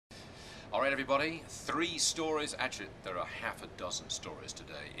All right, everybody, 3 stories. Actually, there are half a dozen stories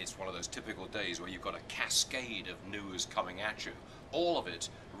today. It's one of those typical days where you've got a cascade of news coming at you. All of it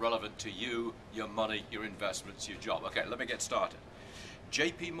relevant to you, your money, your investments, your job. Okay, let me get started.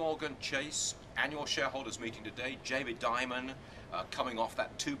 JPMorgan Chase, annual shareholders meeting today. Jamie Dimon coming off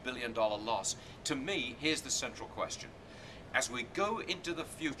that $2 billion loss. To me, here's the central question. As we go into the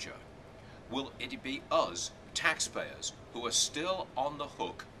future, will it be us, taxpayers, who are still on the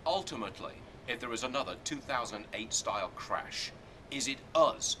hook ultimately if there is another 2008 style crash? Is it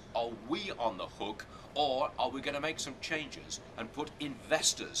us? Are we on the hook, or are we going to make some changes and put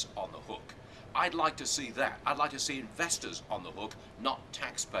investors on the hook? I'd like to see that. I'd like to see investors on the hook, not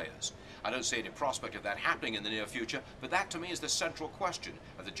taxpayers. I don't see any prospect of that happening in the near future, but that to me is the central question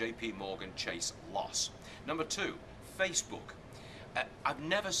of the JPMorgan Chase loss. Number 2, Facebook. I've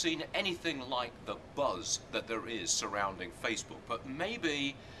never seen anything like the buzz that there is surrounding Facebook, but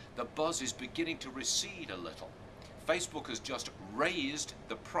maybe the buzz is beginning to recede a little. Facebook has just raised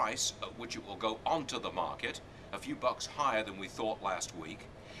the price at which it will go onto the market, a few bucks higher than we thought last week.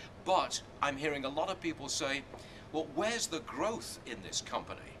 But I'm hearing a lot of people say, well, where's the growth in this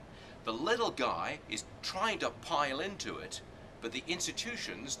company? The little guy is trying to pile into it, but the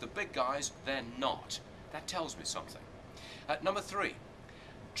institutions, the big guys, they're not. That tells me something. Number 3,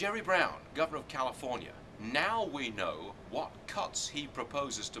 Jerry Brown, Governor of California. Now we know what cuts he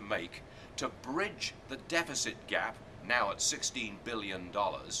proposes to make to bridge the deficit gap, now at $16 billion.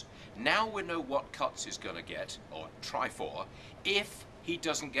 Now we know what cuts he's going to get, or try for, if he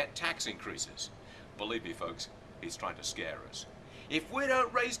doesn't get tax increases. Believe me, folks, he's trying to scare us. If we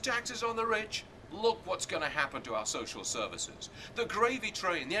don't raise taxes on the rich, look what's going to happen to our social services. The gravy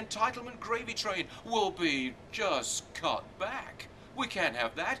train, the entitlement gravy train, will be just cut back. We can't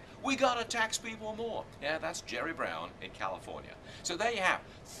have that. We gotta tax people more. Yeah, that's Jerry Brown in California. So there you have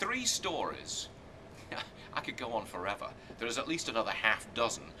 3 stories. I could go on forever. There's at least another half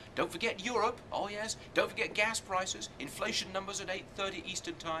dozen. Don't forget Europe. Oh yes. Don't forget gas prices, inflation numbers at 8:30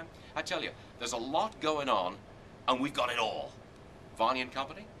 Eastern Time. I tell you, there's a lot going on, and we've got it all. Varney &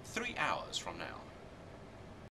 Company, 3 hours from now.